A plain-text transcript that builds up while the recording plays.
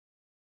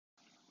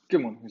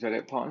Good morning,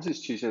 Zodiac Partners.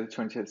 It's Tuesday, the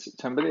 20th of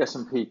September. The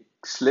S&P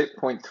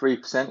slipped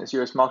 0.3% as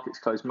US markets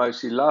closed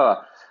mostly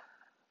lower.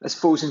 As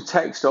falls in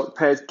tech stock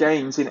paired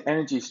gains in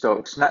energy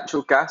stocks.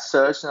 Natural gas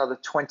surged another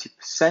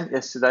 20%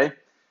 yesterday.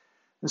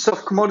 The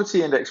soft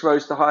commodity index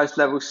rose to the highest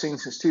level seen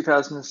since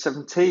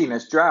 2017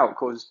 as drought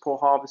causes poor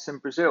harvests in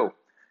Brazil.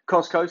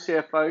 Costco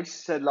CFO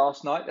said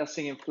last night they're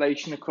seeing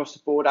inflation across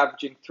the board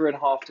averaging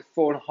 3.5% to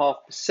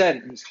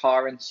 4.5% and is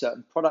higher in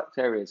certain product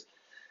areas.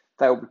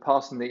 They will be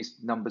passing these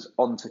numbers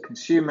on to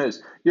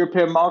consumers.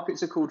 European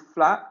markets are called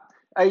flat.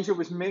 Asia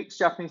was mixed.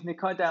 Japanese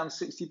Nikkei down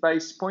 60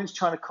 basis points.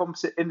 China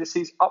composite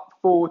indices up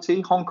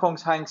 40. Hong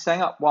Kong's Hang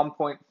Seng up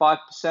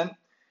 1.5%.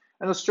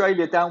 And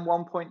Australia down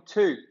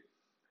 1.2%.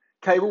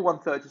 Cable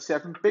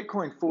 137.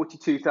 Bitcoin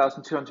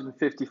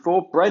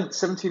 42,254. Brent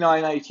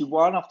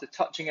 79.81 after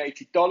touching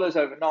 $80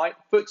 overnight.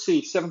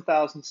 FTSE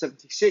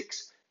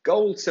 7,076.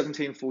 Gold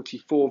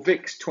 17.44.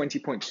 VIX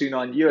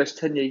 20.29. US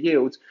 10-year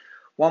yields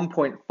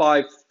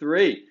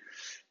 1.53.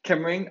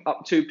 Chemring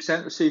up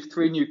 2%, received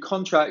 3 new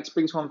contracts.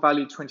 Biggest one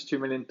valued $22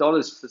 million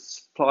for the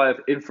supply of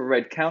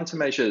infrared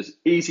countermeasures.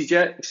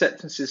 EasyJet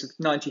acceptances of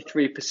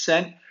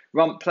 93%.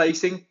 Rump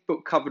placing,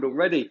 book covered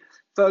already.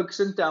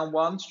 Ferguson down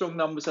 1, strong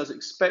numbers as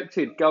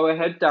expected. Go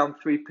Ahead down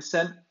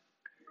 3%.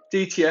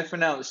 DTF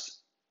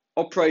announced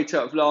operator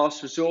of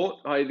last resort,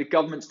 i.e. the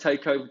government's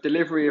takeover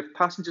delivery of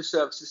passenger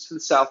services to the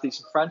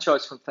Southeastern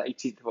franchise from the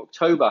 18th of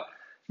October.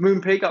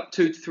 Moonpig up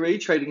 2 to 3,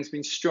 trading has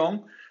been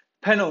strong.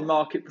 Pennon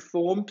market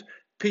performed.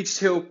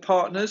 Petershill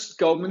Partners,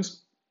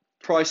 Goldman's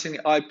pricing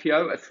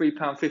IPO at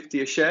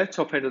 £3.50 a share,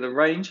 top end of the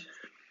range.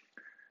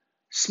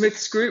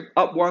 Smiths Group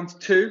up 1 to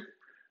 2.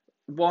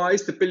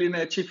 Wise, the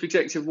billionaire chief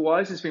executive of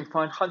Wise, has been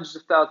fined hundreds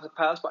of thousands of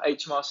pounds by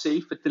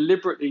HMRC for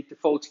deliberately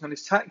defaulting on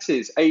his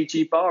taxes.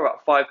 AG Bar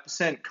up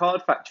 5%.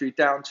 Card Factory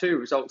down 2,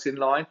 results in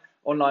line.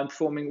 Online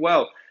performing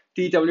well.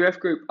 DWF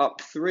Group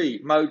up 3.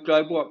 Mode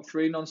Global up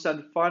 3.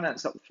 Non-standard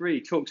finance up 3.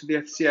 Talks with the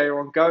FCA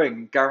are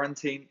ongoing,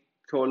 guaranteeing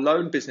core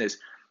loan business.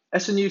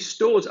 S&U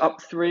Stores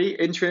up 3.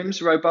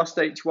 Interims robust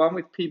H1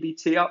 with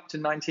PBT up to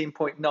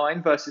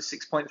 19.9 versus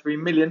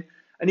 6.3 million.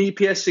 And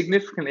EPS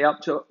significantly up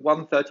to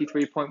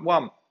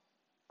 133.1.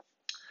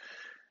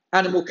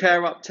 Animal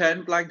Care up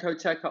 10. Blanco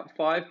Tech up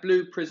 5.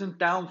 Blue Prism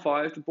down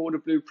 5. The board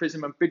of Blue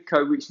Prism and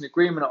Bidco reached an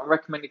agreement on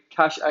recommended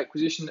cash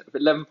acquisition of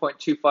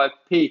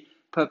 11.25p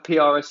per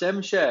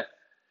PRSM share.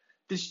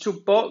 Digital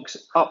Box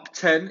up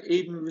 10,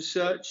 Eden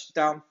Research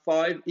down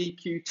 5,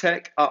 EQ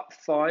Tech up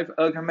 5,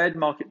 Ergomed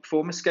market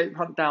performance, Escape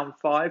Hunt down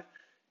 5,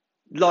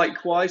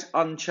 likewise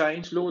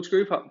unchanged, Lords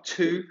Group up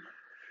 2,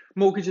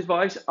 Mortgage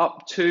Advice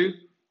up 2,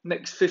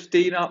 Next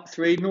 15 up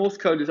 3,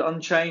 Northcote is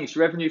unchanged,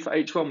 revenue for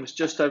H1 was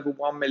just over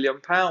 £1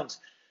 million.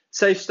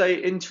 Safe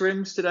Stay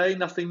interims today,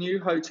 nothing new,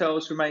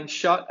 hotels remain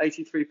shut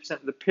 83%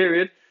 of the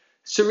period.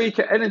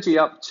 Sarika Energy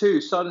up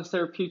 2, Silence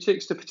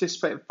Therapeutics to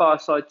participate in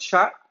fireside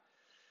chat.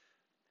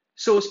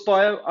 Source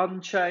Bio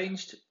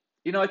unchanged.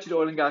 United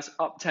Oil and Gas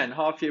up 10.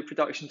 Half-year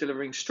production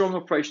delivering strong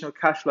operational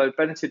cash flow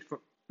benefited from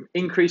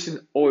increase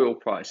in oil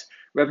price.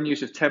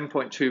 Revenues of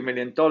 $10.2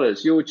 million.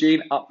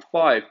 Eurogene up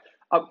 5.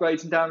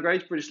 Upgrades and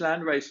downgrades. British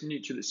Land raised to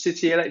neutral at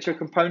City. Electro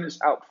Components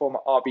outperform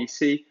at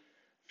RBC.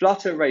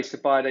 Flutter raised to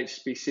buy at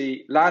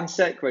HSBC.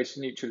 Landsec raised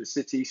to neutral at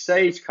City.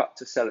 Sage cut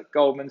to sell at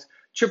Goldman's.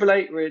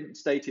 888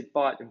 reinstated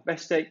buy at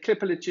Investec.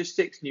 Clipper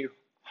Logistics new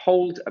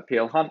hold at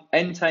Peel Hunt.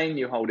 Entain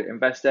new hold at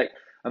Investec.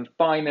 And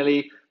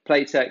finally,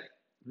 Playtech,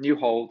 new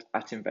hold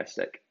at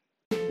Investec.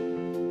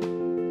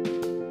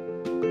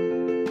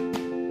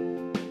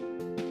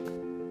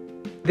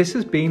 This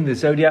has been the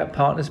Zodiac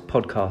Partners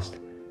podcast.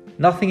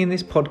 Nothing in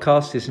this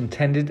podcast is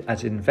intended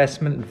as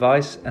investment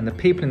advice, and the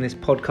people in this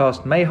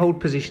podcast may hold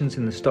positions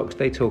in the stocks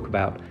they talk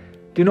about.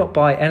 Do not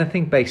buy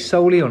anything based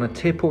solely on a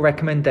tip or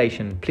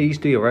recommendation. Please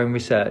do your own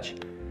research.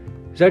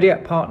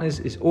 Zodiac Partners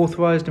is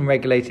authorised and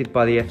regulated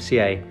by the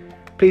FCA.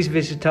 Please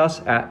visit us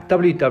at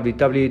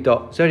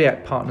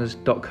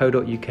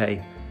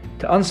www.zodiacpartners.co.uk.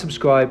 To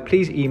unsubscribe,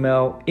 please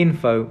email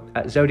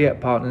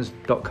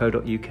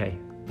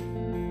info@zodiacpartners.co.uk.